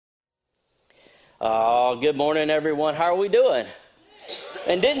Oh, good morning, everyone. How are we doing?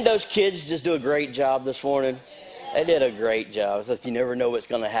 And didn't those kids just do a great job this morning? They did a great job. It's like you never know what's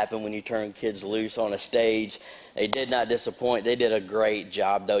going to happen when you turn kids loose on a stage. They did not disappoint. They did a great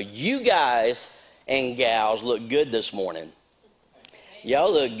job, though. You guys and gals look good this morning.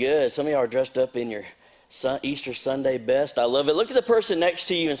 Y'all look good. Some of y'all are dressed up in your Easter Sunday best. I love it. Look at the person next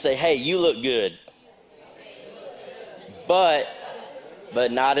to you and say, hey, you look good. But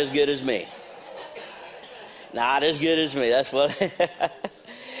not as good as me. Not as good as me. That's what.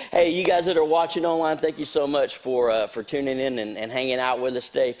 Hey, you guys that are watching online, thank you so much for tuning in and hanging out with us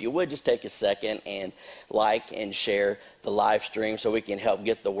today. If you would, just take a second and like and share the live stream so we can help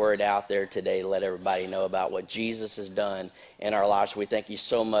get the word out there today, let everybody know about what Jesus has done in our lives. We thank you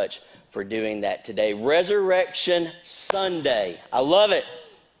so much for doing that today. Resurrection Sunday. I love it.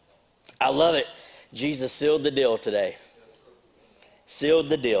 I love it. Jesus sealed the deal today. Sealed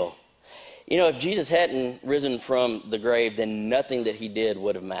the deal. You know, if Jesus hadn't risen from the grave, then nothing that he did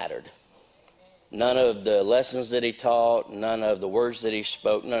would have mattered. None of the lessons that he taught, none of the words that he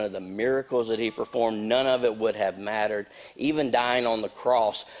spoke, none of the miracles that he performed, none of it would have mattered. Even dying on the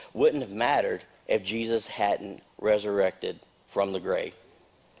cross wouldn't have mattered if Jesus hadn't resurrected from the grave.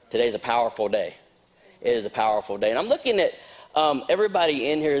 Today's a powerful day. It is a powerful day. And I'm looking at everybody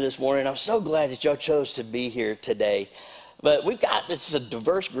in here this morning. I'm so glad that y'all chose to be here today. But this is a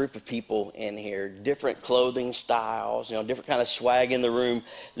diverse group of people in here, different clothing styles, different kind of swag in the room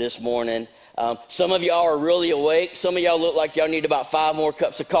this morning. Some of y'all are really awake. Some of y'all look like y'all need about 5 more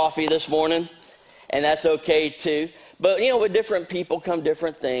cups of coffee this morning, and that's okay too. But, with different people come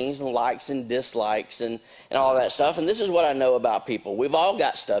different things and likes and dislikes and all that stuff. And this is what I know about people. We've all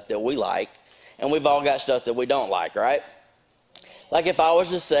got stuff that we like, and we've all got stuff that we don't like, right? Like if I was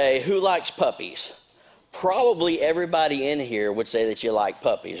to say, who likes puppies? Probably everybody in here would say that you like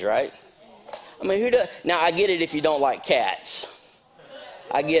puppies, right? I mean, who does? Now, I get it if you don't like cats.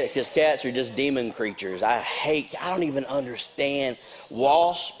 I get it because cats are just demon creatures. I don't even understand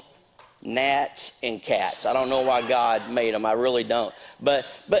wasps, gnats, and cats. I don't know why God made them. I really don't. But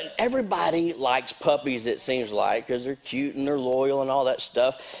everybody likes puppies, it seems like, because they're cute and they're loyal and all that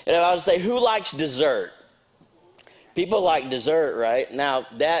stuff. And if I would say, who likes dessert? People like dessert, right? Now,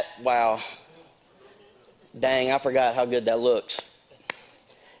 wow. Dang, I forgot how good that looks.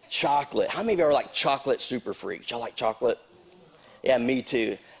 Chocolate. How many of you are like chocolate super freaks? Y'all like chocolate? Yeah, me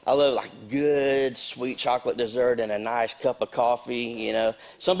too. I love like good, sweet chocolate dessert and a nice cup of coffee,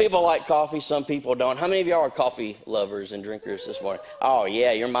 Some people like coffee, some people don't. How many of y'all are coffee lovers and drinkers this morning? Oh,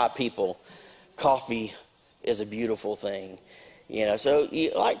 yeah, you're my people. Coffee is a beautiful thing, So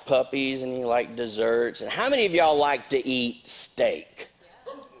you like puppies and you like desserts. And how many of y'all like to eat steak?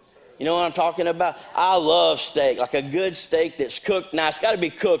 You know what I'm talking about? I love steak, like a good steak that's cooked. Now, it's got to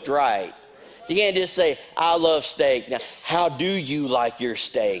be cooked right. You can't just say, I love steak. Now, how do you like your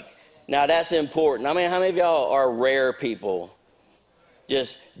steak? Now, that's important. I mean, how many of y'all are rare people?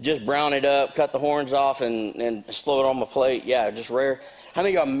 Just brown it up, cut the horns off, and slow it on my plate. Yeah, just rare. How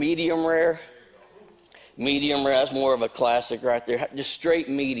many of y'all medium rare? Medium rare, that's more of a classic right there. Just straight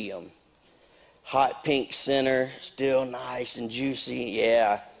medium. Hot pink center, still nice and juicy.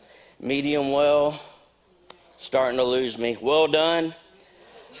 Yeah. Medium well, starting to lose me. Well done.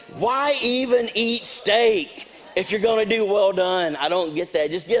 Why even eat steak if you're going to do well done? I don't get that.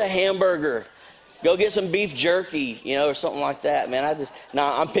 Just get a hamburger. Go get some beef jerky, or something like that, man.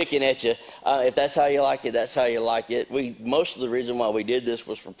 I'm picking at you. If that's how you like it, that's how you like it. Most of the reason why we did this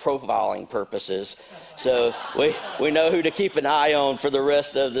was for profiling purposes. So we know who to keep an eye on for the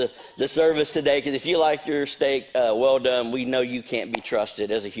rest of the service today. Because if you like your steak well done, we know you can't be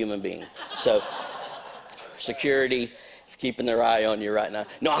trusted as a human being. So security is keeping their eye on you right now.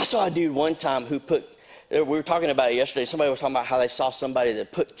 No, I saw a dude one time who we were talking about it yesterday. Somebody was talking about how they saw somebody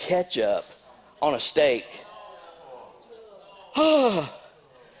that put ketchup on a steak. I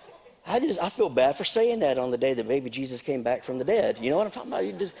feel bad for saying that on the day that baby Jesus came back from the dead. You know what I'm talking about?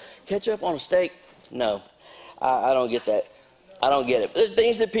 You just ketchup on a steak? No, I don't get that. I don't get it. There's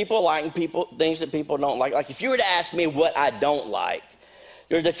things that people like and things that people don't like. Like if you were to ask me what I don't like,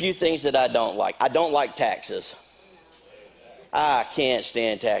 there's a few things that I don't like. I don't like taxes. I can't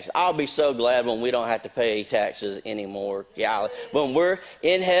stand taxes. I'll be so glad when we don't have to pay taxes anymore. Yeah, when we're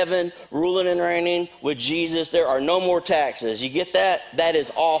in heaven, ruling and reigning with Jesus, there are no more taxes. You get that? That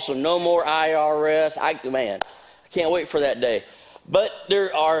is awesome. No more IRS. I can't wait for that day. But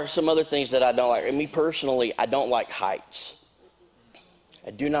there are some other things that I don't like. And me personally, I don't like heights.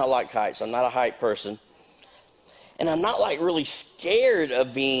 I do not like heights. I'm not a height person. And I'm not like really scared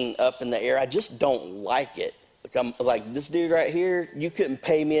of being up in the air. I just don't like it. Like this dude right here, you couldn't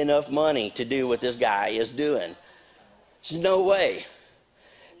pay me enough money to do what this guy is doing. There's no way.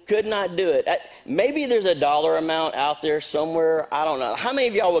 Could not do it. Maybe there's a dollar amount out there somewhere. I don't know. How many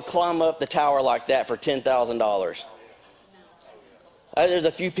of y'all would climb up the tower like that for $10,000? There's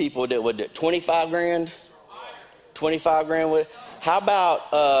a few people that would do it. 25 grand? 25 grand would. How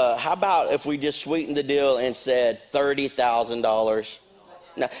about if we just sweetened the deal and said $30,000?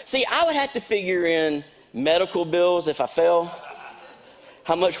 Now, see, I would have to figure in medical bills if I fell.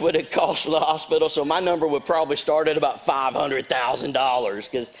 How much would it cost for the hospital? So my number would probably start at about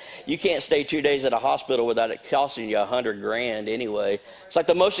 $500,000 because you can't stay 2 days at a hospital without it costing you $100,000 anyway. It's like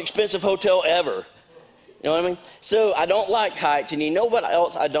the most expensive hotel ever. You know what I mean? So I don't like heights. And you know what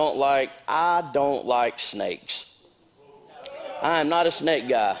else I don't like? I don't like snakes. I am not a snake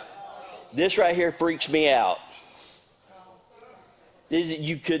guy. This right here freaks me out.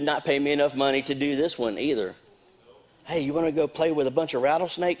 You could not pay me enough money to do this one either. Hey, you want to go play with a bunch of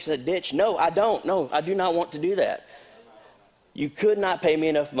rattlesnakes in a ditch? No, I don't. No, I do not want to do that. You could not pay me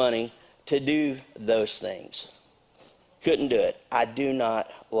enough money to do those things. Couldn't do it. I do not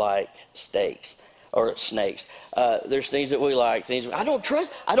like snakes. There's things that we like. I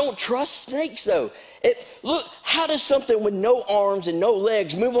don't trust snakes though. Look, how does something with no arms and no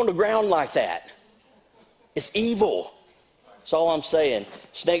legs move on the ground like that? It's evil. That's all I'm saying.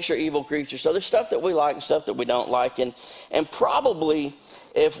 Snakes are evil creatures. So there's stuff that we like and stuff that we don't like. And probably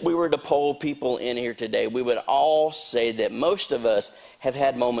if we were to poll people in here today, we would all say that most of us have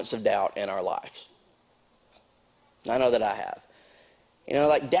had moments of doubt in our lives. I know that I have. You know,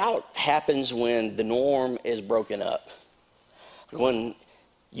 like doubt happens when the norm is broken up. When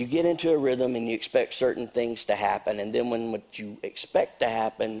you get into a rhythm and you expect certain things to happen, and then when what you expect to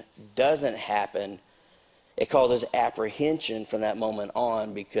happen doesn't happen, it causes apprehension from that moment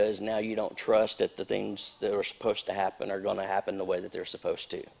on because now you don't trust that the things that are supposed to happen are going to happen the way that they're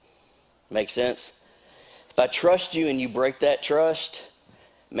supposed to. Make sense? If I trust you and you break that trust,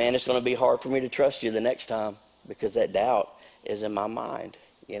 man, it's going to be hard for me to trust you the next time because that doubt is in my mind,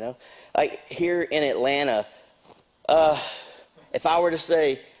 you know? Like here in Atlanta, if I were to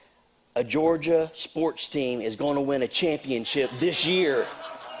say a Georgia sports team is going to win a championship this year,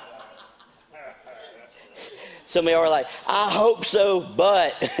 some of y'all are like, I hope so,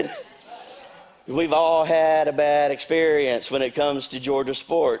 but we've all had a bad experience when it comes to Georgia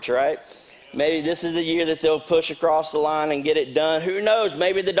sports, right? Maybe this is the year that they'll push across the line and get it done. Who knows?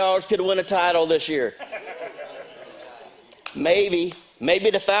 Maybe the Dogs could win a title this year. Maybe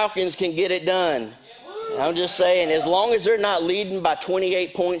the Falcons can get it done. I'm just saying, as long as they're not leading by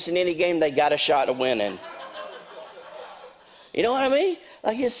 28 points in any game, they got a shot of winning. You know what I mean?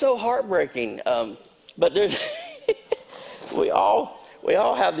 Like, it's so heartbreaking. But there's we all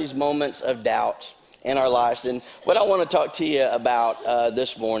have these moments of doubt in our lives. And what I want to talk to you about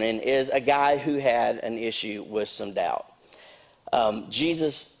this morning is a guy who had an issue with some doubt.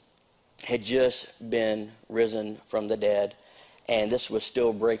 Jesus had just been risen from the dead, and this was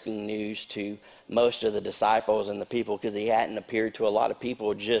still breaking news to most of the disciples and the people because he hadn't appeared to a lot of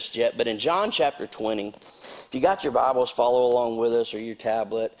people just yet. But in John chapter 20, if you got your Bibles, follow along with us, or your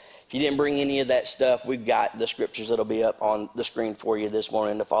tablet. If you didn't bring any of that stuff, we've got the scriptures that'll be up on the screen for you this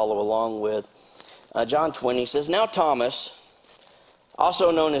morning to follow along with. John 20 says, Now Thomas,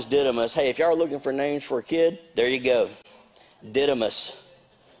 also known as Didymus. Hey, if y'all are looking for names for a kid, there you go. Didymus.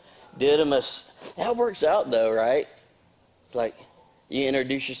 That works out though, right? Like, you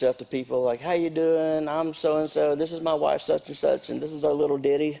introduce yourself to people like, how you doing? I'm so-and-so. This is my wife, such and such, and this is our little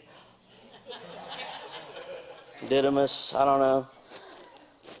ditty. Didymus, I don't know.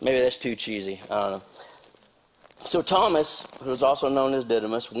 Maybe that's too cheesy. I don't know. So Thomas, who was also known as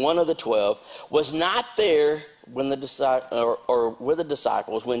Didymus, one of the 12, was not there when with the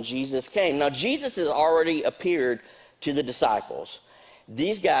disciples when Jesus came. Now, Jesus has already appeared to the disciples.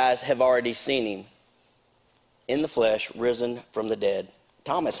 These guys have already seen him in the flesh, risen from the dead.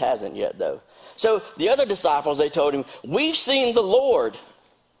 Thomas hasn't yet, though. So the other disciples, they told him, we've seen the Lord.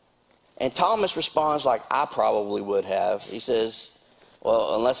 And Thomas responds like I probably would have. He says,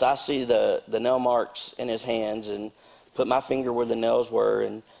 well, unless I see the nail marks in his hands and put my finger where the nails were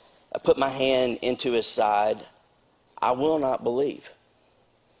and I put my hand into his side, I will not believe.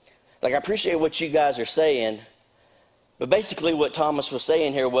 Like, I appreciate what you guys are saying, but basically what Thomas was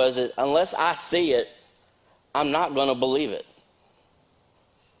saying here was that unless I see it, I'm not going to believe it.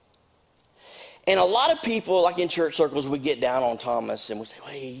 And a lot of people, like in church circles, we get down on Thomas and we say,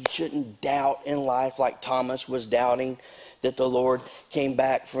 well, you shouldn't doubt in life like Thomas was doubting that the Lord came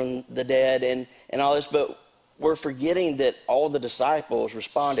back from the dead and all this. But we're forgetting that all the disciples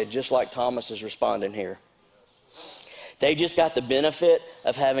responded just like Thomas is responding here. They just got the benefit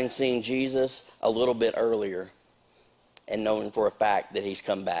of having seen Jesus a little bit earlier and knowing for a fact that he's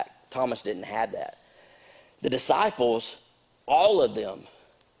come back. Thomas didn't have that. The disciples, all of them,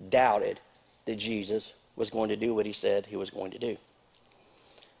 doubted that Jesus was going to do what he said he was going to do.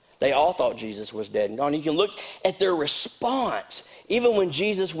 They all thought Jesus was dead and gone. You can look at their response. Even when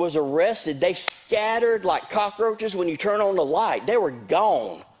Jesus was arrested, they scattered like cockroaches when you turn on the light. They were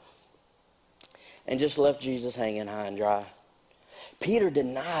gone and just left Jesus hanging high and dry. Peter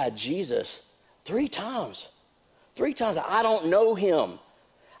denied Jesus 3 times. 3 times. I don't know him.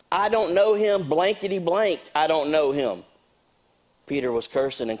 I don't know him. Blankety blank. I don't know him. Peter was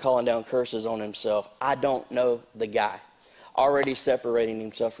cursing and calling down curses on himself. I don't know the guy. Already separating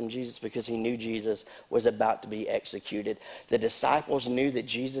himself from Jesus because he knew Jesus was about to be executed. The disciples knew that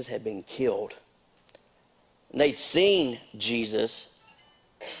Jesus had been killed. And they'd seen Jesus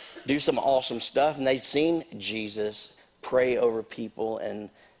do some awesome stuff, and they'd seen Jesus pray over people, and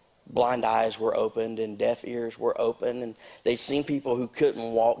blind eyes were opened and deaf ears were opened, and they'd seen people who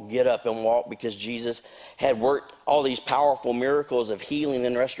couldn't walk get up and walk because Jesus had worked all these powerful miracles of healing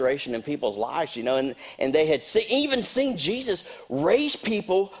and restoration in people's lives, you know, and they had even seen Jesus raise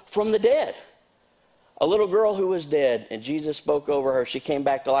people from the dead. A little girl who was dead, and Jesus spoke over her. She came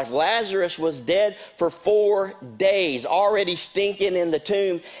back to life. Lazarus was dead for 4 days, already stinking in the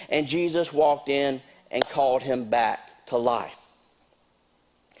tomb, and Jesus walked in and called him back to life.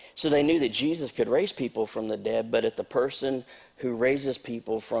 So they knew that Jesus could raise people from the dead, but if the person who raises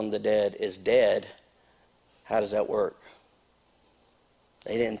people from the dead is dead, how does that work?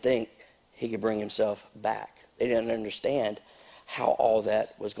 They didn't think he could bring himself back. They didn't understand how all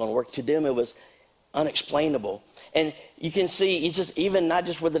that was going to work. To them, it was unexplainable. And you can see, it's just even not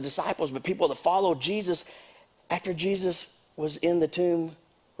just with the disciples, but people that followed Jesus. After Jesus was in the tomb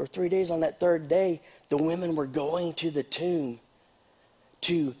for 3 days, on that 3rd day, the women were going to the tomb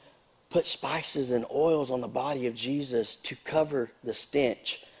to put spices and oils on the body of Jesus to cover the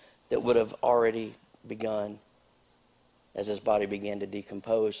stench that would have already begun as his body began to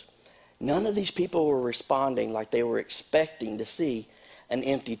decompose. None of these people were responding like they were expecting to see an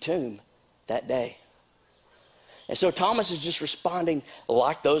empty tomb that day. And so Thomas is just responding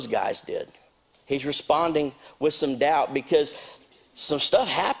like those guys did. He's responding with some doubt because some stuff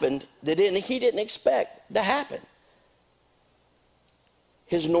happened that he didn't expect to happen.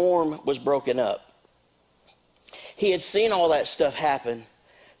 His norm was broken up. He had seen all that stuff happen.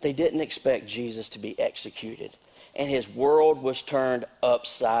 They didn't expect Jesus to be executed. And his world was turned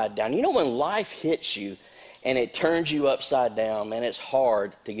upside down. You know when life hits you and it turns you upside down, man, it's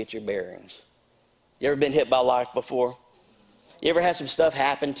hard to get your bearings. You ever been hit by life before? You ever had some stuff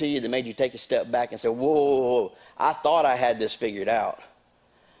happen to you that made you take a step back and say, whoa, I thought I had this figured out.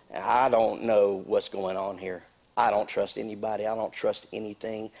 And I don't know what's going on here. I don't trust anybody. I don't trust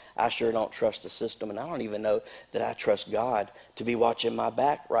anything. I sure don't trust the system. And I don't even know that I trust God to be watching my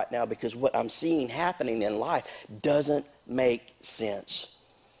back right now because what I'm seeing happening in life doesn't make sense.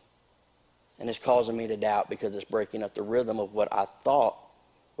 And it's causing me to doubt because it's breaking up the rhythm of what I thought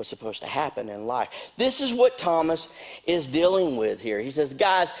was supposed to happen in life. This is what Thomas is dealing with here. He says,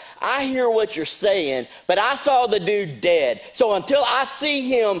 guys, I hear what you're saying, but I saw the dude dead. So until I see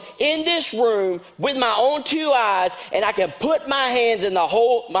him in this room with my own 2 eyes, and I can put my hands in the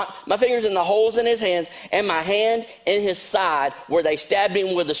hole, my fingers in the holes in his hands, and my hand in his side where they stabbed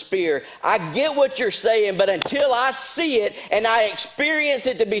him with a spear, I get what you're saying, but until I see it and I experience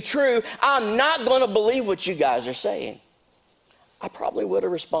it to be true, I'm not going to believe what you guys are saying. I probably would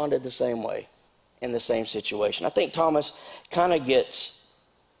have responded the same way in the same situation. I think Thomas kind of gets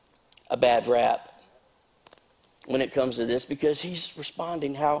a bad rap when it comes to this because he's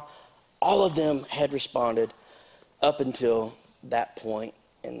responding how all of them had responded up until that point.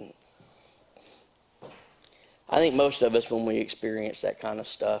 And I think most of us, when we experience that kind of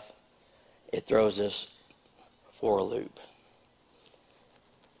stuff, it throws us for a loop.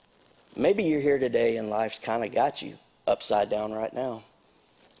 Maybe you're here today and life's kind of got you upside down right now.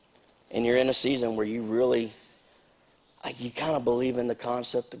 And you're in a season where you really, you kind of believe in the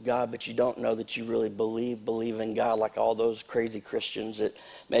concept of God, but you don't know that you really believe in God like all those crazy Christians that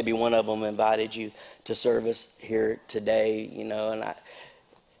maybe one of them invited you to service here today, you know,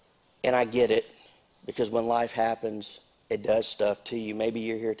 and I get it because when life happens, it does stuff to you. Maybe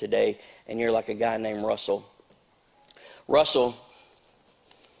you're here today and you're like a guy named Russell. Russell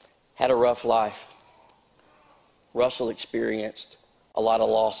had a rough life. Russell experienced a lot of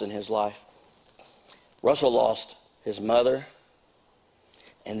loss in his life. Russell lost his mother,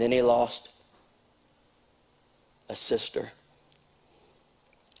 and then he lost a sister.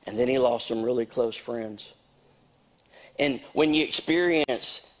 And then he lost some really close friends. And when you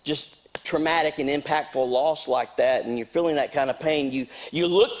experience just traumatic and impactful loss like that, and you're feeling that kind of pain, you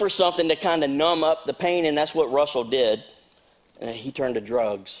look for something to kind of numb up the pain, and that's what Russell did. And he turned to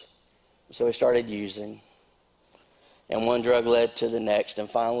drugs. So he started using. And one drug led to the next, and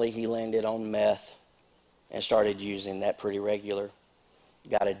finally he landed on meth and started using that pretty regular.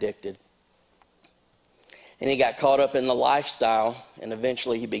 Got addicted. And he got caught up in the lifestyle, and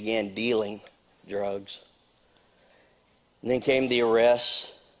eventually he began dealing drugs. And then came the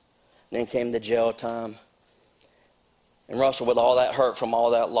arrests, then came the jail time. And Russell, with all that hurt from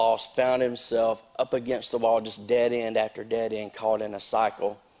all that loss, found himself up against the wall, just dead end after dead end, caught in a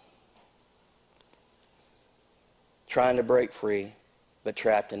cycle. Trying to break free, but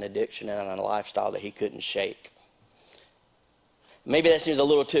trapped in addiction and a lifestyle that he couldn't shake. Maybe that seems a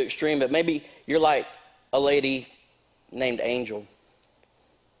little too extreme, but maybe you're like a lady named Angel.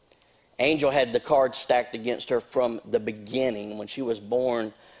 Angel had the cards stacked against her from the beginning. When she was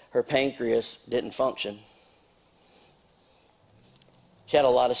born, her pancreas didn't function. She had a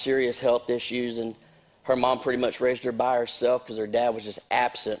lot of serious health issues, and her mom pretty much raised her by herself because her dad was just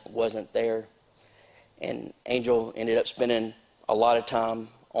absent, wasn't there. And Angel ended up spending a lot of time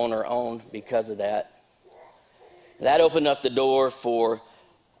on her own because of that. That opened up the door for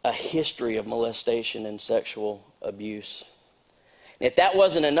a history of molestation and sexual abuse. If that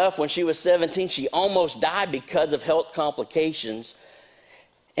wasn't enough, when she was 17, she almost died because of health complications.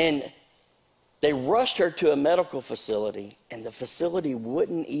 And they rushed her to a medical facility, and the facility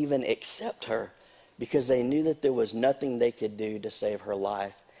wouldn't even accept her because they knew that there was nothing they could do to save her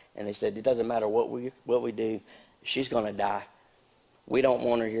life. And they said, it doesn't matter what we do, she's going to die. We don't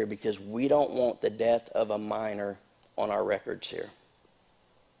want her here because we don't want the death of a minor on our records here.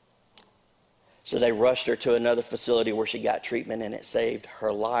 So they rushed her to another facility where she got treatment, and it saved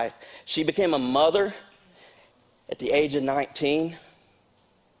her life. She became a mother at the age of 19,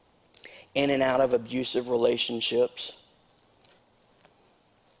 in and out of abusive relationships,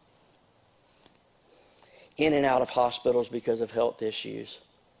 in and out of hospitals because of health issues,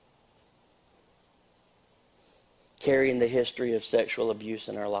 carrying the history of sexual abuse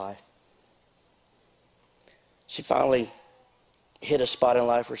in her life. She finally hit a spot in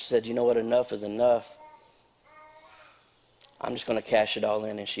life where she said, you know what, enough is enough. I'm just going to cash it all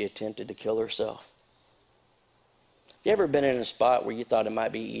in, and she attempted to kill herself. Have you ever been in a spot where you thought it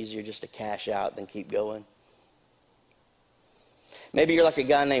might be easier just to cash out than keep going? Maybe you're like a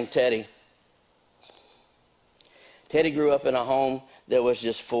guy named Teddy. Teddy grew up in a home that was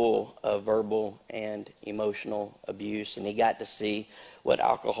just full of verbal and emotional abuse, and he got to see what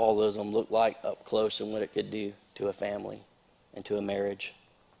alcoholism looked like up close and what it could do to a family and to a marriage.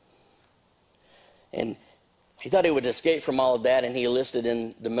 And he thought he would escape from all of that, and he enlisted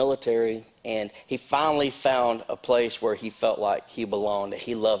in the military, and he finally found a place where he felt like he belonged, that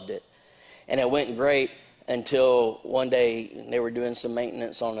he loved it. And it went great until one day they were doing some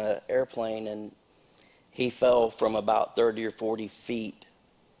maintenance on an airplane, and he fell from about 30 or 40 feet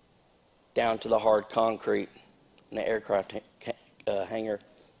down to the hard concrete in the aircraft hangar.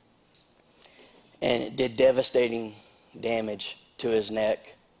 And it did devastating damage to his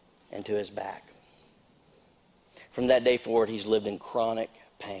neck and to his back. From that day forward, he's lived in chronic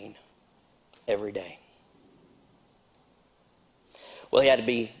pain every day. Well, he had to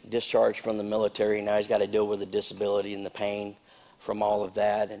be discharged from the military. Now he's got to deal with the disability and the pain from all of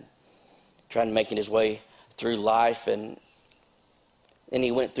that, and trying to make his way through life. And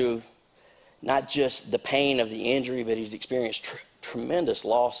he went through not just the pain of the injury, but he's experienced tremendous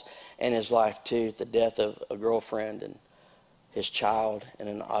loss in his life too. The death of a girlfriend and his child in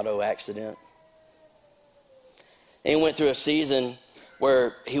an auto accident. And he went through a season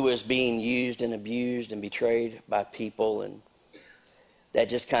where he was being used and abused and betrayed by people, and that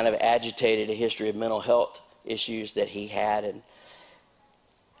just kind of agitated a history of mental health issues that he had, and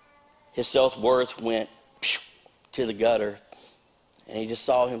his self-worth went to the gutter, and he just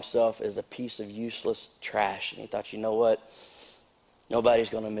saw himself as a piece of useless trash. And he thought, you know what? Nobody's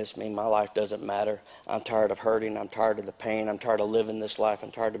going to miss me. My life doesn't matter. I'm tired of hurting. I'm tired of the pain. I'm tired of living this life.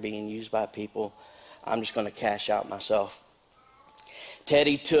 I'm tired of being used by people. I'm just going to cash out myself.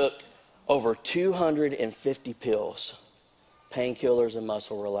 Teddy took over 250 pills, painkillers and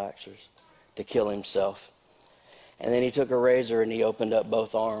muscle relaxers, to kill himself. And then he took a razor and he opened up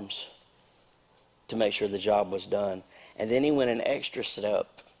both arms to make sure the job was done. And then he went an extra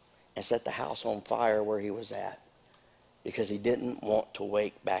step and set the house on fire where he was at, because he didn't want to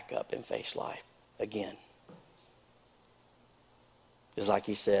wake back up and face life again. It's like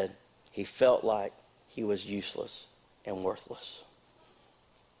he said, he felt like he was useless and worthless.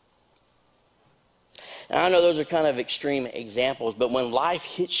 And I know those are kind of extreme examples, but when life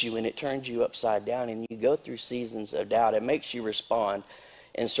hits you and it turns you upside down and you go through seasons of doubt, it makes you respond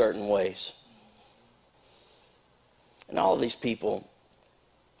in certain ways. And all of these people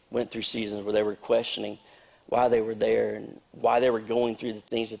went through seasons where they were questioning why they were there and why they were going through the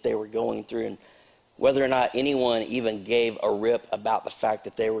things that they were going through, and whether or not anyone even gave a rip about the fact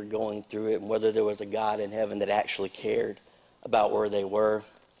that they were going through it, and whether there was a God in heaven that actually cared about where they were.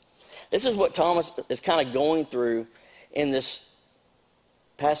 This is what Thomas is kind of going through in this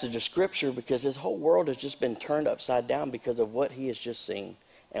passage of Scripture, because his whole world has just been turned upside down because of what he has just seen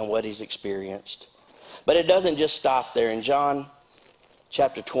and what he's experienced. But it doesn't just stop there. In John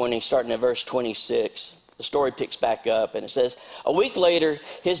chapter 20, starting at verse 26, the story picks back up, and it says, "A week later,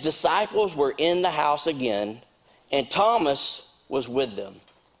 his disciples were in the house again, and Thomas was with them.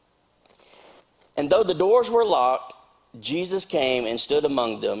 And though the doors were locked, Jesus came and stood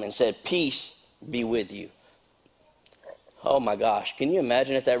among them and said, 'Peace be with you.'" Oh my gosh, can you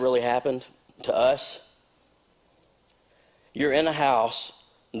imagine if that really happened to us? You're in a house,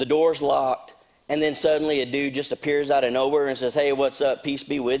 the door's locked, and then suddenly a dude just appears out of nowhere and says, "Hey, what's up? Peace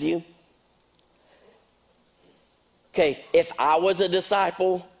be with you." Okay, if I was a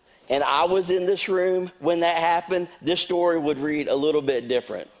disciple and I was in this room when that happened, this story would read a little bit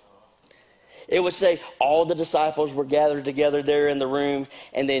different. It would say all the disciples were gathered together there in the room,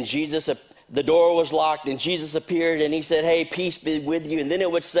 and then the door was locked, and Jesus appeared, and he said, "Hey, peace be with you." And then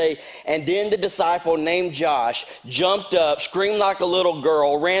it would say, and then the disciple named Josh jumped up, screamed like a little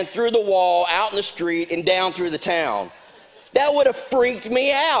girl, ran through the wall, out in the street, and down through the town. That would have freaked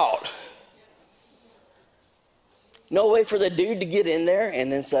me out. No way for the dude to get in there, and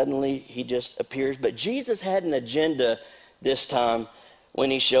then suddenly he just appears. But Jesus had an agenda this time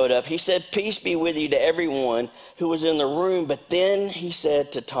when he showed up. He said, "Peace be with you," to everyone who was in the room. But then he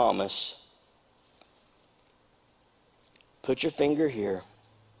said to Thomas, "Put your finger here.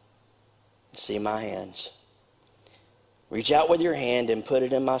 See my hands. Reach out with your hand and put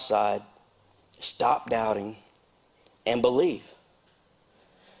it in my side. Stop doubting and believe."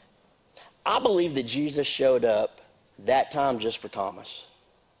 I believe that Jesus showed up that time just for Thomas.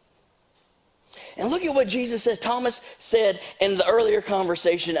 And look at what Jesus said. Thomas said in the earlier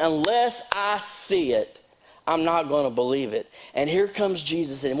conversation, "Unless I see it, I'm not going to believe it." And here comes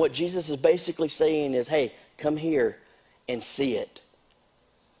Jesus. And what Jesus is basically saying is, hey, come here and see it.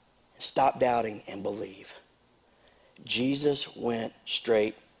 Stop doubting and believe. Jesus went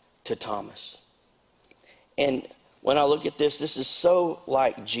straight to Thomas. And when I look at this, this is so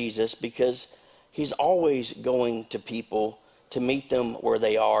like Jesus, because he's always going to people to meet them where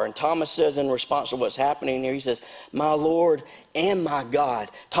they are. And Thomas says in response to what's happening here, he says, "My Lord and my God."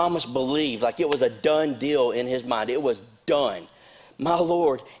 Thomas believed, like it was a done deal in his mind. It was done. My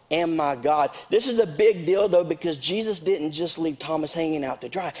Lord and my God. This is a big deal, though, because Jesus didn't just leave Thomas hanging out to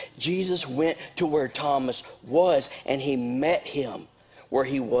dry. Jesus went to where Thomas was, and he met him where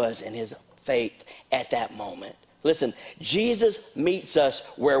he was in his faith at that moment. Listen, Jesus meets us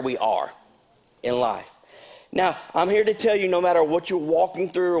where we are in life. Now, I'm here to tell you, no matter what you're walking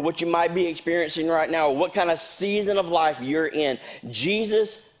through or what you might be experiencing right now, or what kind of season of life you're in,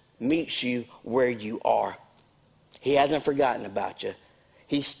 Jesus meets you where you are. He hasn't forgotten about you.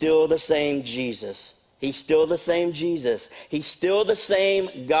 He's still the same Jesus. He's still the same Jesus. He's still the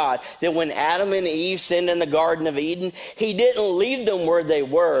same God that when Adam and Eve sinned in the Garden of Eden, he didn't leave them where they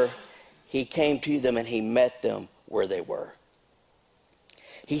were. He came to them and he met them where they were.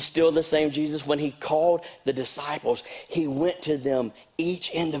 He's still the same Jesus. When he called the disciples, he went to them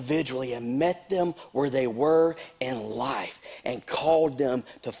each individually and met them where they were in life and called them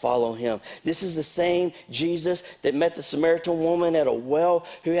to follow him. This is the same Jesus that met the Samaritan woman at a well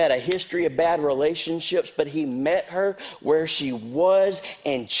who had a history of bad relationships, but he met her where she was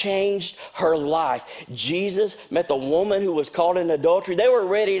and changed her life. Jesus met the woman who was caught in adultery. They were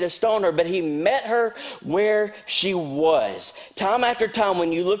ready to stone her, but he met her where she was. Time after time,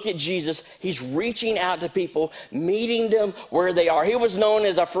 when you look at Jesus, he's reaching out to people, meeting them where they are. He was known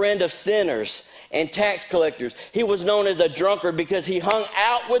as a friend of sinners and tax collectors. He was known as a drunkard because he hung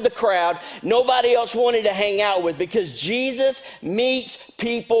out with the crowd nobody else wanted to hang out with, because Jesus meets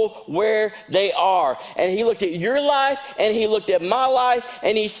people where they are. And he looked at your life and he looked at my life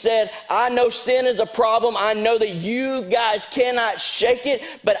and he said, I know sin is a problem. I know that you guys cannot shake it,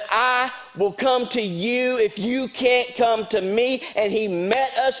 but I will come to you if you can't come to me. And he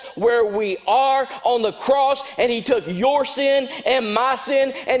met us where we are on the cross, and he took your sin and my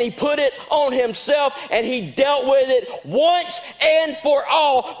sin and he put it on himself. himself, and he dealt with it once and for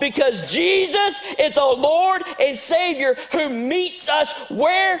all, because Jesus is the Lord and Savior who meets us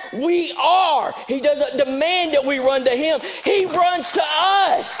where we are. He doesn't demand that we run to him. He runs to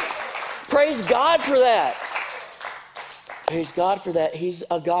us. Praise God for that. Praise God for that. He's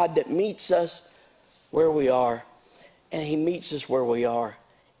a God that meets us where we are, and he meets us where we are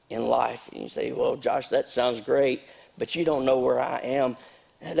in life. And you say, well, Josh, that sounds great, but you don't know where I am.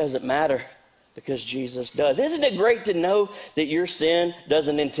 That doesn't matter, because Jesus does. Isn't it great to know that your sin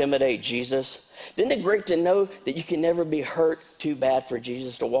doesn't intimidate Jesus? Isn't it great to know that you can never be hurt too bad for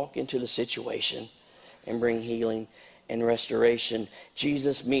Jesus to walk into the situation and bring healing and restoration?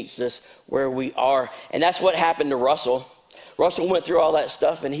 Jesus meets us where we are. And that's what happened to Russell. Russell went through all that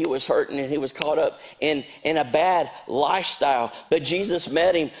stuff, and he was hurting, and he was caught up in a bad lifestyle. But Jesus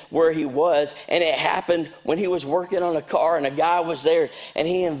met him where he was, and it happened when he was working on a car, and a guy was there, and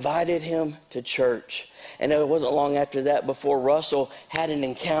he invited him to church. And it wasn't long after that before Russell had an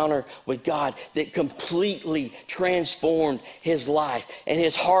encounter with God that completely transformed his life. And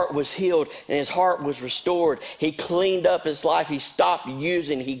his heart was healed, and his heart was restored. He cleaned up his life. He stopped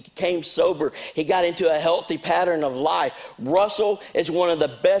using. He became sober. He got into a healthy pattern of life. Russell is one of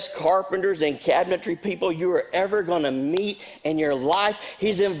the best carpenters and cabinetry people you are ever going to meet in your life.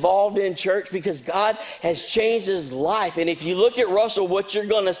 He's involved in church because God has changed his life. And if you look at Russell, what you're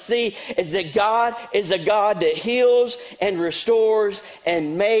going to see is that God is a God that heals and restores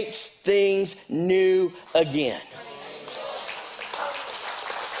and makes things new again.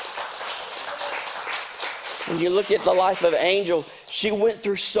 When you look at the life of Angel, she went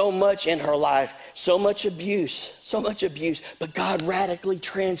through so much in her life, so much abuse, but God radically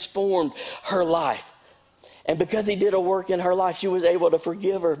transformed her life. And because he did a work in her life, she was able to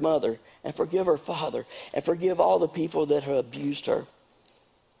forgive her mother and forgive her father and forgive all the people that had abused her.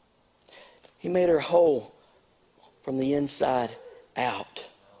 He made her whole from the inside out.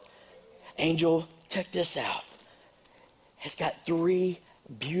 Angel, check this out, has got 3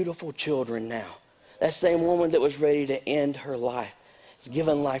 beautiful children now. That same woman that was ready to end her life has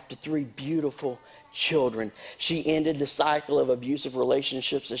given life to 3 beautiful children. She ended the cycle of abusive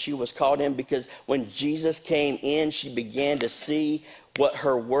relationships that she was caught in, because when Jesus came in, she began to see what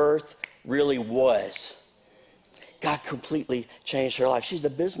her worth really was. God completely changed her life. She's a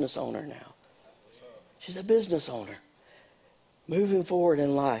business owner now. She's a business owner, moving forward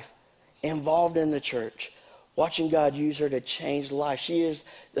in life, involved in the church, watching God use her to change life. She is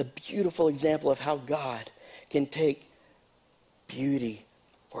the beautiful example of how God can take beauty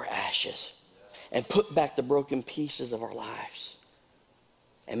for ashes and put back the broken pieces of our lives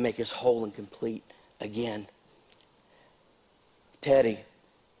and make us whole and complete again. Teddy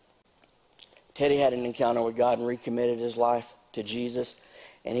had an encounter with God and recommitted his life to Jesus.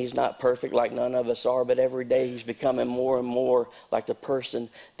 And he's not perfect like none of us are, but every day he's becoming more and more like the person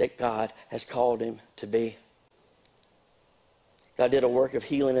that God has called him to be. God did a work of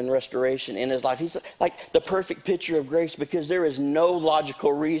healing and restoration in his life. He's like the perfect picture of grace, because there is no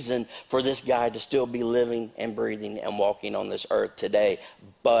logical reason for this guy to still be living and breathing and walking on this earth today.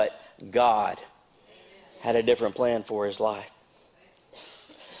 But God had a different plan for his life.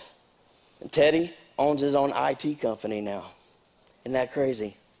 And Teddy owns his own IT company now. Isn't that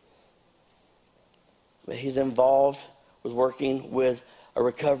crazy? But he's involved with working with a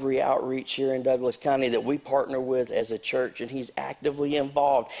recovery outreach here in Douglas County that we partner with as a church, and he's actively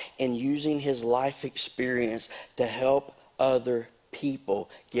involved in using his life experience to help other people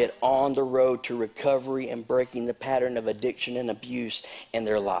get on the road to recovery and breaking the pattern of addiction and abuse in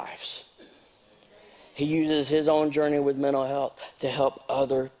their lives. He uses his own journey with mental health to help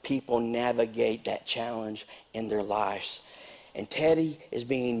other people navigate that challenge in their lives. And Teddy is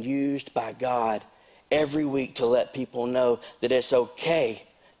being used by God every week to let people know that it's okay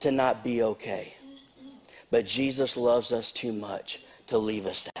to not be okay. But Jesus loves us too much to leave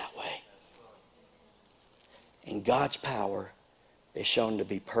us that way. And God's power is shown to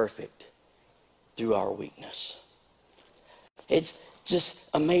be perfect through our weakness. It's just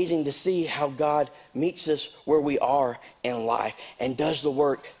amazing to see how God meets us where we are in life and does the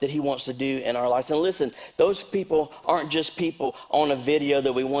work that he wants to do in our lives. And listen, those people aren't just people on a video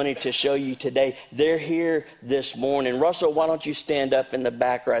that we wanted to show you today. They're here this morning. Russell, why don't you stand up in the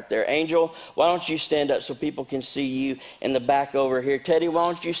back right there? Angel, why don't you stand up so people can see you in the back over here? Teddy, why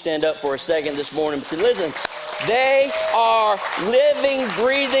don't you stand up for a second this morning? Because listen, they are living,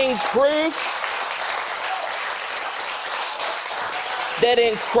 breathing proof that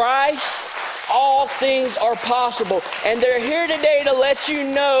in Christ, all things are possible. And they're here today to let you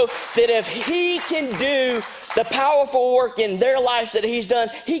know that if he can do The powerful work in their life that he's done,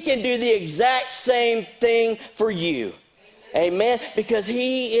 he can do the exact same thing for you. Amen. Because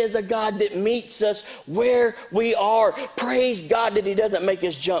he is a God that meets us where we are. Praise God that he doesn't make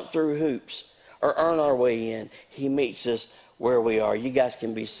us jump through hoops or earn our way in. He meets us where we are. You guys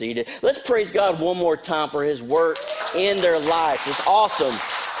can be seated. Let's praise God one more time for his work in their lives. It's awesome.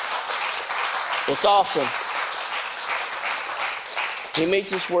 It's awesome. He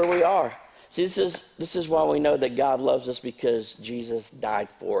meets us where we are. See, this is why we know that God loves us, because Jesus died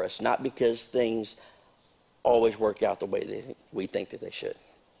for us, not because things always work out the way we think that they should.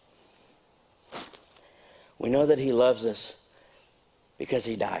 We know that he loves us because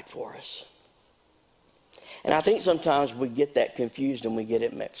he died for us. And I think sometimes we get that confused and we get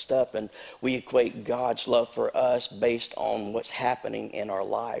it mixed up, and we equate God's love for us based on what's happening in our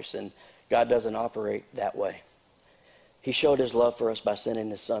lives, and God doesn't operate that way. He showed his love for us by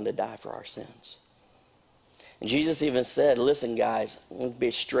sending his son to die for our sins. And Jesus even said, listen guys, I'm going to be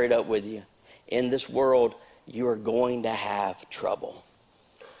straight up with you. In this world, you are going to have trouble.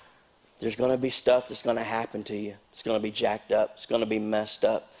 There's going to be stuff that's going to happen to you. It's going to be jacked up. It's going to be messed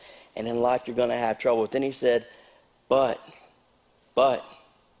up. And in life, you're going to have trouble. But then he said, but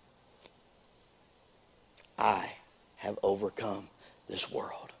I have overcome this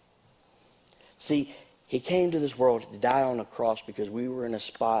world. See, he came to this world to die on a cross because we were in a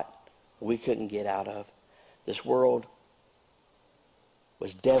spot we couldn't get out of. This world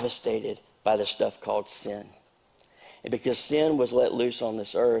was devastated by the stuff called sin. And because sin was let loose on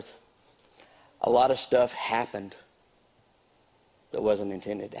this earth, a lot of stuff happened that wasn't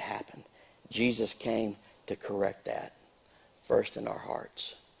intended to happen. Jesus came to correct that, first in our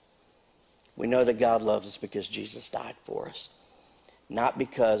hearts. We know that God loves us because Jesus died for us, not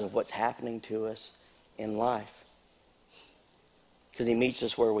because of what's happening to us in life, because he meets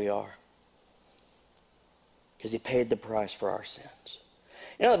us where we are, because he paid the price for our sins.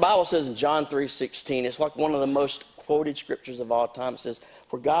 You know, the Bible says in John 3:16, it's like one of the most quoted scriptures of all time. It says,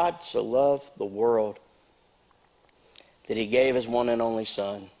 for God so loved the world that he gave his one and only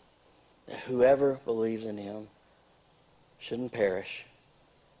Son, that whoever believes in him shouldn't perish,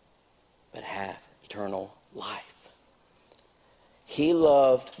 but have eternal life. He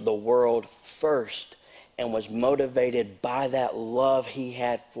loved the world first and was motivated by that love he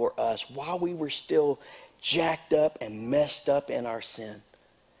had for us while we were still jacked up and messed up in our sin.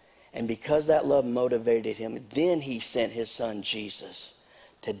 And because that love motivated him, then he sent his son Jesus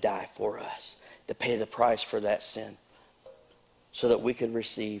to die for us, to pay the price for that sin, so that we could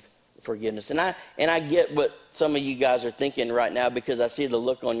receive forgiveness. And I get what some of you guys are thinking right now, because I see the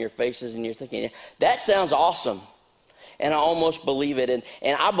look on your faces and you're thinking, that sounds awesome. And I almost believe it. And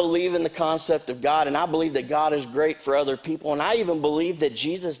I believe in the concept of God, and I believe that God is great for other people. And I even believe that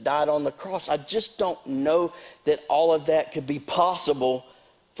Jesus died on the cross. I just don't know that all of that could be possible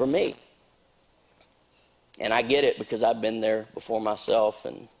for me. And I get it, because I've been there before myself,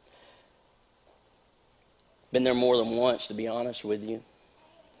 and been there more than once, to be honest with you.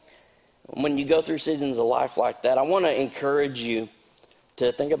 When you go through seasons of life like that, I want to encourage you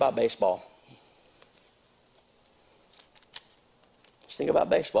to think about baseball. Just think about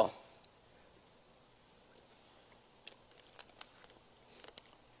baseball.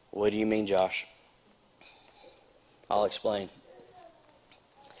 What do you mean, Josh? I'll explain.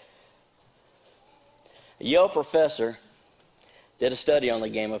 A Yale professor did a study on the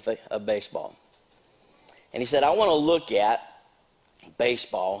game of baseball. And he said, I want to look at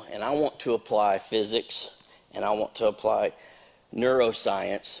baseball, and I want to apply physics, and I want to apply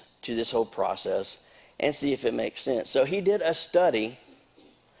neuroscience to this whole process and see if it makes sense. So he did a study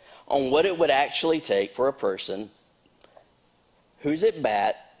on what it would actually take for a person who's at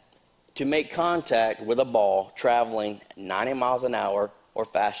bat to make contact with a ball traveling 90 miles an hour or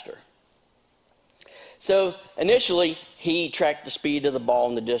faster. So initially, he tracked the speed of the ball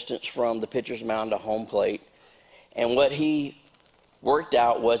and the distance from the pitcher's mound to home plate. And what he worked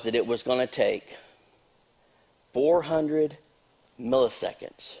out was that it was going to take 400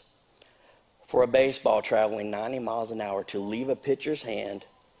 milliseconds for a baseball traveling 90 miles an hour to leave a pitcher's hand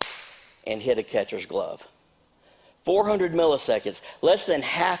and hit a catcher's glove. 400 milliseconds, less than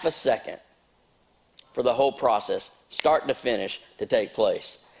half a second for the whole process, start to finish, to take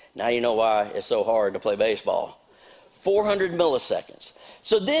place. Now you know why it's so hard to play baseball. 400 milliseconds.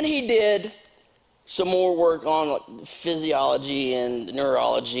 So then he did some more work on physiology and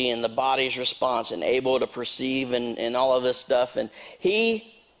neurology and the body's response and able to perceive and all of this stuff. And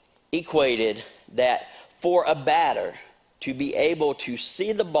he equated that for a batter to be able to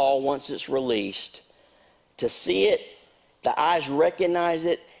see the ball once it's released, to see it, the eyes recognize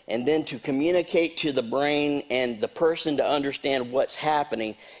it, and then to communicate to the brain and the person to understand what's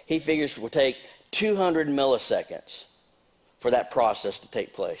happening, he figures will take 200 milliseconds for that process to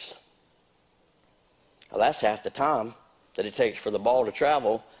take place. Well, that's half the time that it takes for the ball to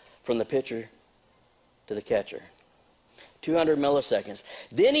travel from the pitcher to the catcher. 200 milliseconds.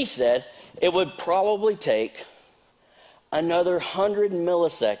 Then he said it would probably take another 100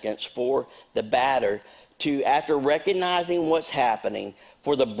 milliseconds for the batter to, after recognizing what's happening,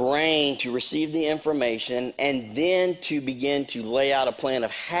 for the brain to receive the information and then to begin to lay out a plan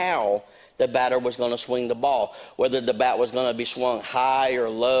of how the batter was going to swing the ball, whether the bat was going to be swung high or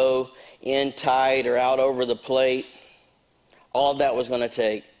low, in tight or out over the plate. All of that was going to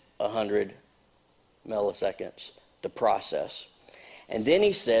take 100 milliseconds to process. And then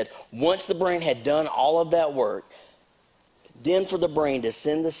he said, once the brain had done all of that work, then for the brain to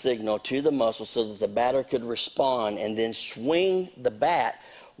send the signal to the muscle so that the batter could respond and then swing the bat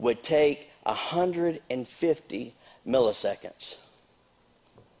would take 150 milliseconds.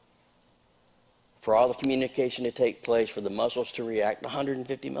 For all the communication to take place, for the muscles to react,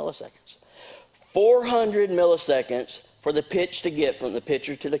 150 milliseconds. 400 milliseconds for the pitch to get from the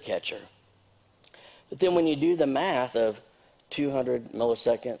pitcher to the catcher. But then when you do the math of 200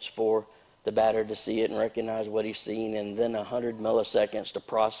 milliseconds for the batter to see it and recognize what he's seen, and then 100 milliseconds to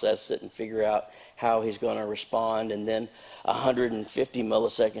process it and figure out how he's going to respond, and then 150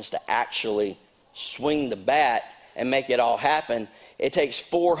 milliseconds to actually swing the bat and make it all happen, it takes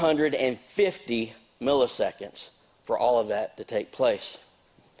 450 milliseconds for all of that to take place.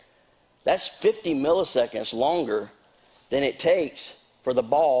 That's 50 milliseconds longer than it takes for the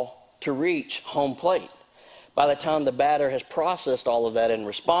ball to reach home plate. By the time the batter has processed all of that and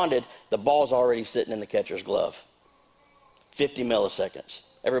responded, the ball's already sitting in the catcher's glove. 50 milliseconds.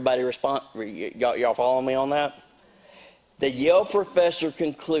 Everybody respond? Y'all follow me on that? The Yale professor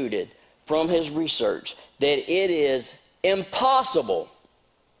concluded from his research that it is impossible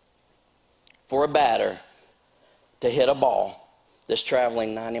for a batter to hit a ball that's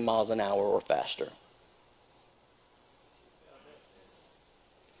traveling 90 miles an hour or faster.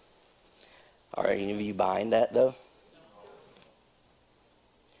 Are any of you buying that, though?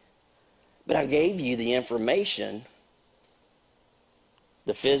 But I gave you the information,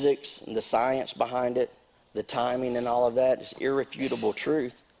 the physics and the science behind it, the timing and all of that. It's irrefutable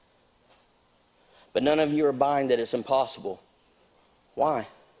truth. But none of you are buying that it's impossible. Why?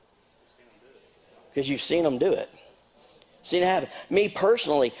 Because you've seen them do it. Seen it happen. Me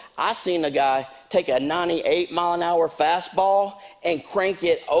personally, I seen a guy take a 98-mile-an-hour fastball and crank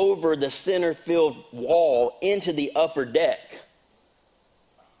it over the center field wall into the upper deck.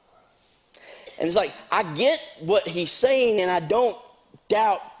 And it's like, I get what he's saying, and I don't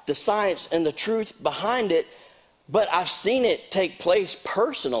doubt the science and the truth behind it, but I've seen it take place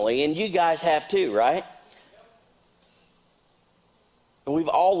personally, and you guys have too, right? And we've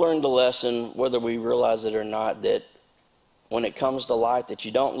all learned the lesson, whether we realize it or not, that when it comes to life, that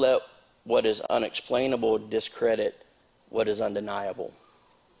you don't let what is unexplainable discredit what is undeniable.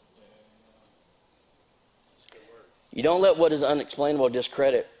 You don't let what is unexplainable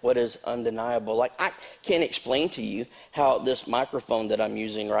discredit what is undeniable. Like, I can't explain to you how this microphone that I'm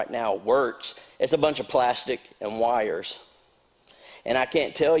using right now works. It's a bunch of plastic and wires. And I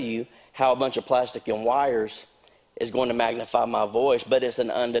can't tell you how a bunch of plastic and wires is going to magnify my voice, but it's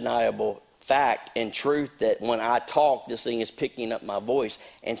an undeniable fact and truth that when I talk, this thing is picking up my voice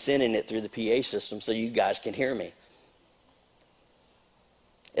and sending it through the PA system so you guys can hear me.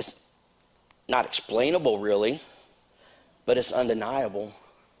 It's not explainable, really, but it's undeniable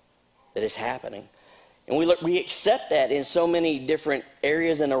that it's happening. And we accept that in so many different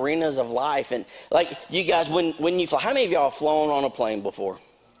areas and arenas of life. And like you guys, when you fly, how many of y'all have flown on a plane before?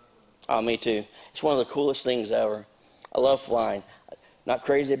 Oh, me too. It's one of the coolest things ever. I love flying. Not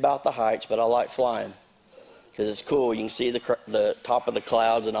crazy about the heights, but I like flying because it's cool. You can see the top of the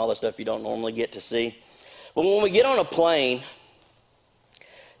clouds and all the stuff you don't normally get to see. But when we get on a plane,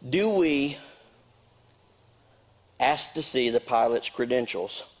 do we ask to see the pilot's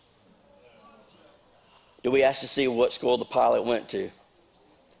credentials? Do we ask to see what school the pilot went to?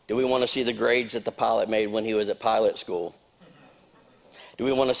 Do we want to see the grades that the pilot made when he was at pilot school? Do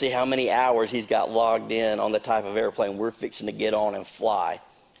we want to see how many hours he's got logged in on the type of airplane we're fixing to get on and fly?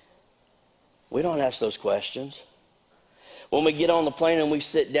 We don't ask those questions. When we get on the plane and we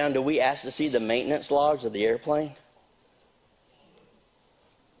sit down, do we ask to see the maintenance logs of the airplane?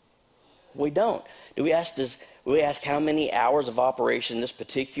 We don't. Do we ask how many hours of operation this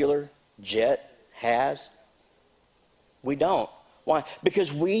particular jet has? We don't. Why?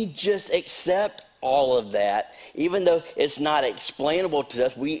 Because we just accept all of that, even though it's not explainable to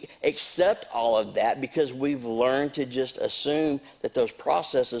us, we accept all of that because we've learned to just assume that those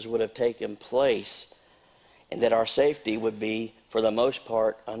processes would have taken place and that our safety would be, for the most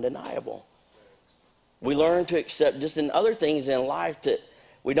part, undeniable. We learn to accept, just in other things in life, that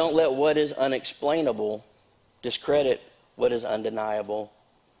we don't let what is unexplainable discredit what is undeniable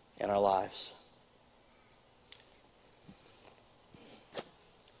in our lives.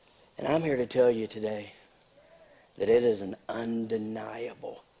 And I'm here to tell you today that it is an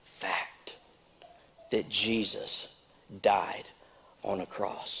undeniable fact that Jesus died on a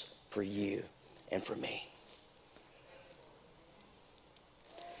cross for you and for me.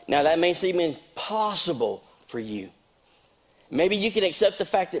 Now, that may seem impossible for you. Maybe you can accept the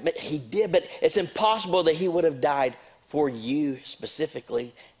fact that he did, but it's impossible that he would have died for you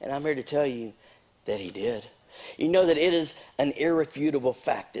specifically. And I'm here to tell you that he did. You know that it is an irrefutable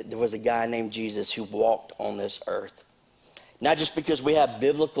fact that there was a guy named Jesus who walked on this earth. Not just because we have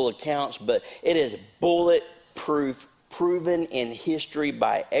biblical accounts, but it is bulletproof, proven in history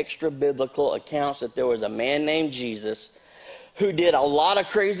by extra biblical accounts that there was a man named Jesus who did a lot of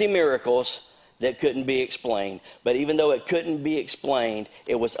crazy miracles that couldn't be explained. But even though it couldn't be explained,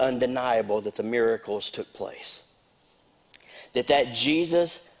 it was undeniable that the miracles took place. That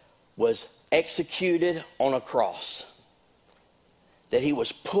Jesus was executed on a cross, that he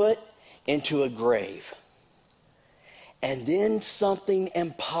was put into a grave, and then something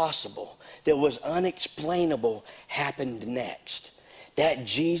impossible that was unexplainable happened next. That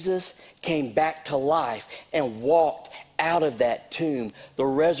Jesus came back to life and walked out of that tomb, the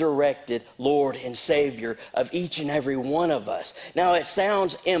resurrected Lord and Savior of each and every one of us. Now, it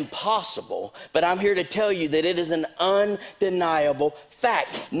sounds impossible, but I'm here to tell you that it is an undeniable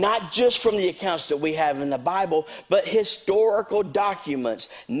fact, not just from the accounts that we have in the Bible, but historical documents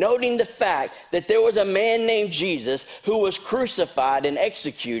noting the fact that there was a man named Jesus who was crucified and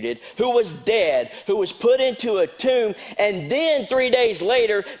executed, who was dead, who was put into a tomb, and then 3 days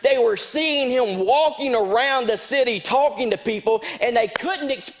later, they were seeing him walking around the city talking to people, and they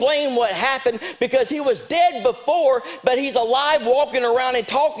couldn't explain what happened because he was dead before, but he's alive walking around and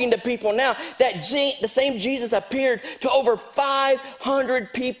talking to people now. The same Jesus appeared to over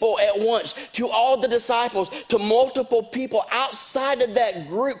 500 people at once, to all the disciples, to multiple people outside of that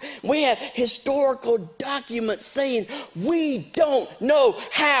group. We have historical documents saying we don't know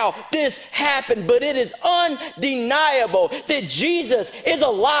how this happened, but it is undeniable that Jesus is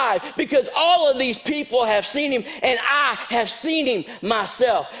alive because all of these people have seen him, and I have seen him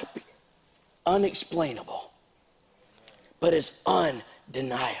myself. Unexplainable, but it's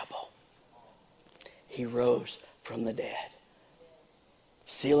undeniable. He rose from the dead,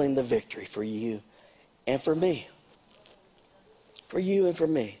 sealing the victory for you and for me. For you and for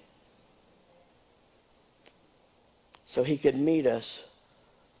me. So he could meet us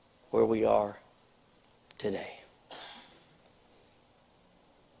where we are today.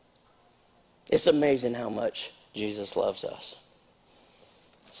 It's amazing how much Jesus loves us.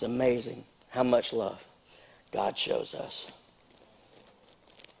 It's amazing how much love God shows us.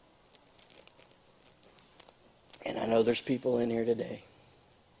 And I know there's people in here today.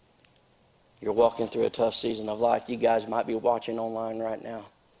 You're walking through a tough season of life. You guys might be watching online right now,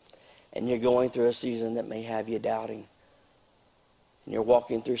 and you're going through a season that may have you doubting. And you're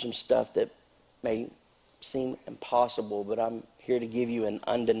walking through some stuff that may seem impossible, but I'm here to give you an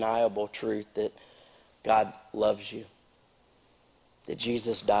undeniable truth that God loves you, that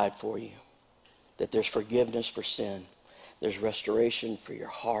Jesus died for you, that there's forgiveness for sin, there's restoration for your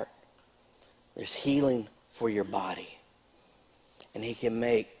heart, there's healing for your body, and he can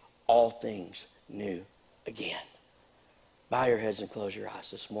make all things new again. Bow your heads and close your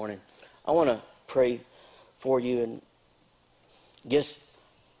eyes this morning. I want to pray for you and give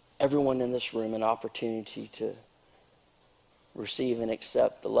everyone in this room an opportunity to receive and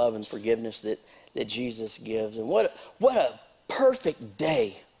accept the love and forgiveness that Jesus gives. And what a perfect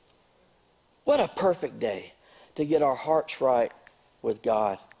day. What a perfect day to get our hearts right with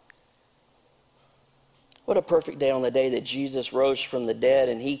God. What a perfect day on the day that Jesus rose from the dead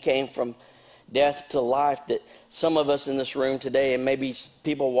and he came from death to life, that some of us in this room today and maybe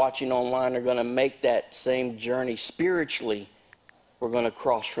people watching online are going to make that same journey spiritually. We're going to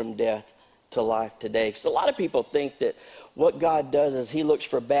cross from death to life today. Because a lot of people think that what God does is he looks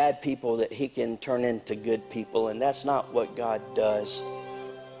for bad people that he can turn into good people, and that's not what God does.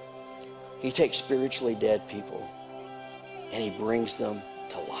 He takes spiritually dead people and he brings them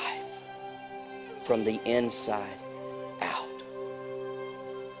to life from the inside out.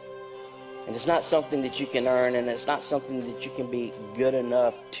 And it's not something that you can earn, and it's not something that you can be good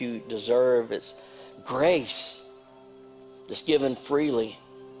enough to deserve. It's grace that's given freely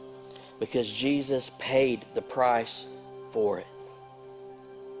because Jesus paid the price for it.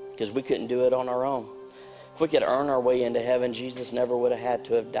 Because we couldn't do it on our own. If we could earn our way into heaven, Jesus never would have had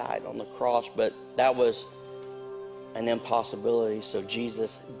to have died on the cross, but that was an impossibility, so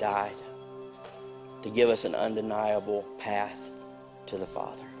Jesus died to give us an undeniable path to the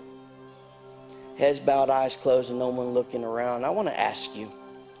Father. Heads bowed, eyes closed, and no one looking around. I want to ask you,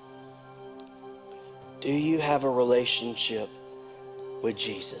 do you have a relationship with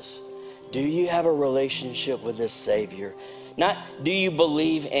Jesus? Do you have a relationship with this Savior? Not do you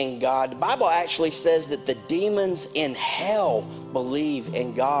believe in God. The Bible actually says that the demons in hell believe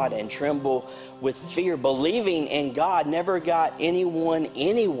in God and tremble with fear. Believing in God never got anyone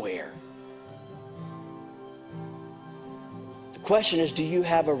anywhere. The question is, do you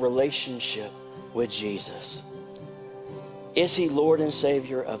have a relationship with Jesus? Is He Lord and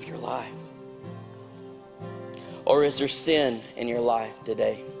Savior of your life? Or is there sin in your life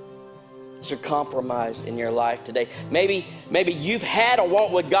today? Is there compromise in your life today? Maybe you've had a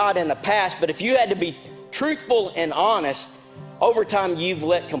walk with God in the past, but if you had to be truthful and honest, over time you've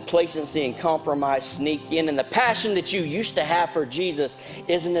let complacency and compromise sneak in, and the passion that you used to have for Jesus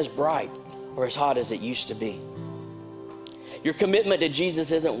isn't as bright or as hot as it used to be. Your commitment to Jesus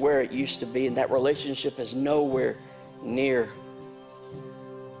isn't where it used to be, and that relationship is nowhere near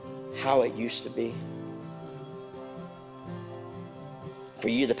how it used to be. For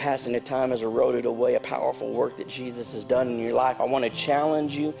you, the passing of time has eroded away a powerful work that Jesus has done in your life. I want to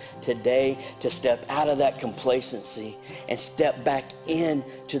challenge you today to step out of that complacency and step back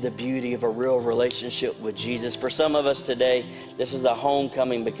into the beauty of a real relationship with Jesus. For some of us today, this is the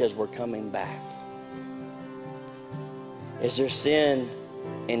homecoming because we're coming back. Is there sin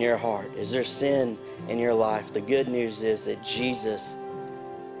in your heart? Is there sin in your life? The good news is that Jesus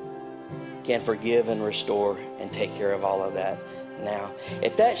can forgive and restore and take care of all of that now.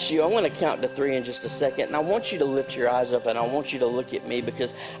 If that's you, I'm going to count to 3 in just a second, and I want you to lift your eyes up and I want you to look at me,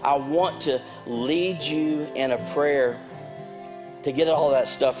 because I want to lead you in a prayer to get all that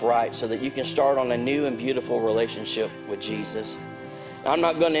stuff right so that you can start on a new and beautiful relationship with Jesus. Now, I'm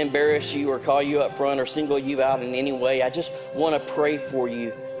not going to embarrass you or call you up front or single you out in any way. I just want to pray for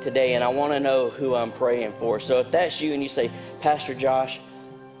you today, and I want to know who I'm praying for. So if that's you and you say, Pastor Josh,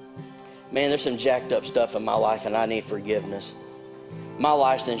 man, there's some jacked up stuff in my life and I need forgiveness. My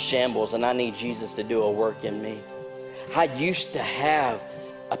life's in shambles and I need Jesus to do a work in me. I used to have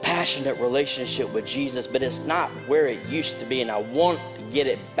a passionate relationship with Jesus, but it's not where it used to be, and I want to get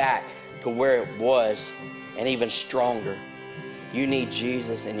it back to where it was and even stronger. You need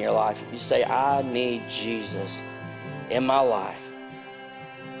Jesus in your life. If you say, I need Jesus in my life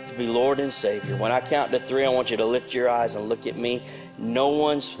to be Lord and Savior, when I count to 3, I want you to lift your eyes and look at me. No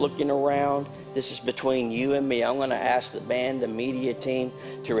one's looking around. This is between you and me. I'm going to ask the band, the media team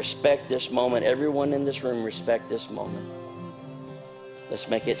to respect this moment. Everyone in this room, respect this moment. Let's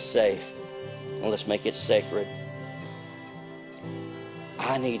make it safe and let's make it sacred.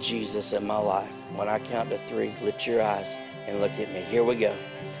 I need Jesus in my life. When I count to 3, lift your eyes and look at me. Here we go.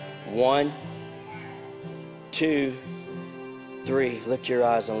 1, 2, 3. Lift your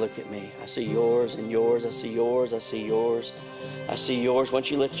eyes and look at me. I see yours and yours. I see yours. I see yours. I see yours.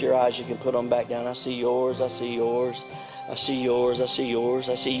 Once you lift your eyes, you can put them back down. I see yours. I see yours. I see yours. I see yours.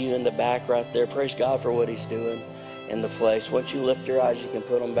 I see you in the back right there. Praise God for what He's doing in the place. Once you lift your eyes, you can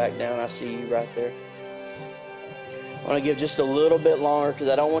put them back down. I see you right there. I want to give just a little bit longer because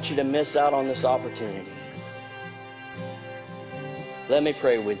I don't want you to miss out on this opportunity. Let me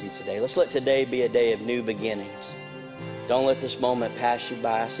pray with you today. Let's let today be a day of new beginnings. Don't let this moment pass you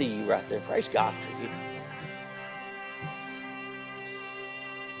by. I see you right there. Praise God for you.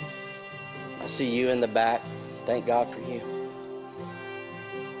 I see you in the back. Thank God for you.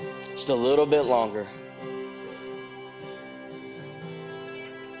 Just a little bit longer.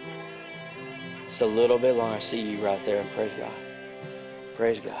 Just a little bit longer. I see you right there. Praise God.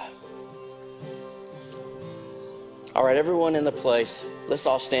 Praise God. All right, everyone in the place, let's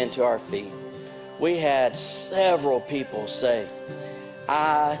all stand to our feet. We had several people say,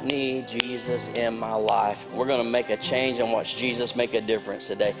 I need Jesus in my life. We're going to make a change and watch Jesus make a difference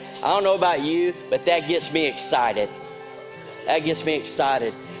today. I don't know about you, but that gets me excited. That gets me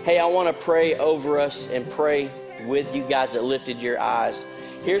excited. Hey, I want to pray over us and pray with you guys that lifted your eyes.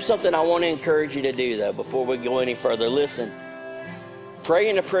 Here's something I want to encourage you to do, though, before we go any further. Listen,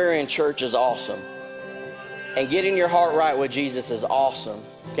 praying a prayer in church is awesome. And getting your heart right with Jesus is awesome.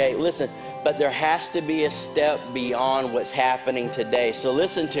 Okay, listen, but there has to be a step beyond what's happening today. So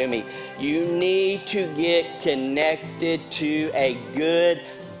listen to me. You need to get connected to a good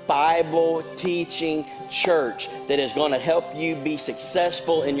Bible teaching church that is going to help you be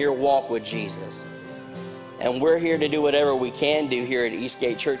successful in your walk with Jesus. And we're here to do whatever we can do here at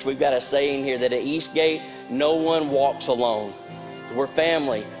Eastgate Church. We've got a saying here that at Eastgate, no one walks alone. We're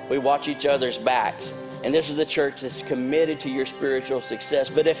family. We watch each other's backs. And this is the church that's committed to your spiritual success.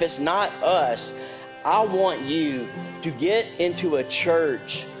 But if it's not us, I want you to get into a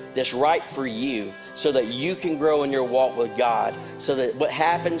church that's right for you so that you can grow in your walk with God, so that what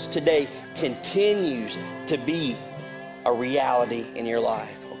happens today continues to be a reality in your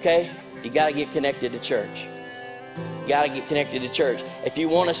life, okay? You got to get connected to church. You got to get connected to church. If you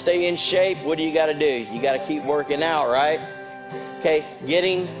want to stay in shape, what do you got to do? You got to keep working out, right? Okay,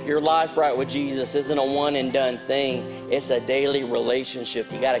 getting your life right with Jesus isn't a one and done thing. It's a daily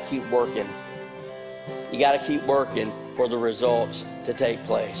relationship. You got to keep working. You got to keep working for the results to take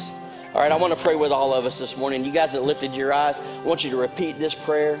place. All right, I want to pray with all of us this morning. You guys that lifted your eyes, I want you to repeat this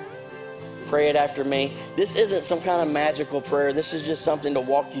prayer. Pray it after me. This isn't some kind of magical prayer. This is just something to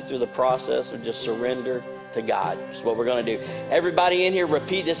walk you through the process of just surrender to God. That's what we're going to do. Everybody in here,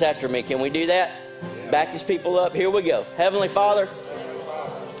 repeat this after me. Can we do that? Back these people up. Here we go. Heavenly Father,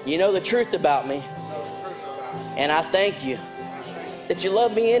 you know the truth about me. And I thank you that you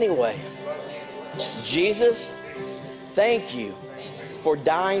love me anyway. Jesus, thank you for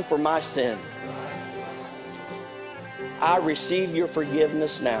dying for my sin. I receive your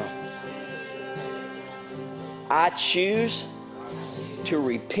forgiveness now. I choose to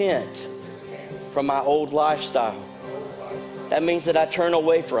repent from my old lifestyle. That means that I turn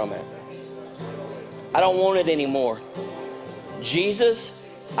away from it. I don't want it anymore. Jesus,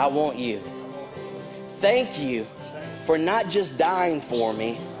 I want you. Thank you for not just dying for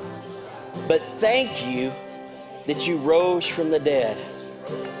me, but thank you that you rose from the dead.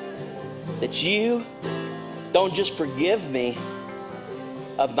 That you don't just forgive me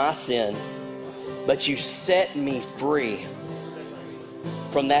of my sin, but you set me free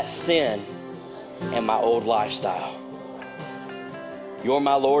from that sin and my old lifestyle. You're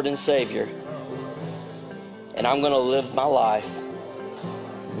my Lord and Savior. And I'm going to live my life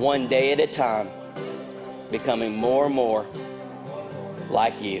one day at a time, becoming more and more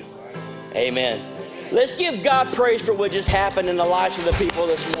like you. Amen. Let's give God praise for what just happened in the lives of the people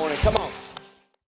this morning. Come on.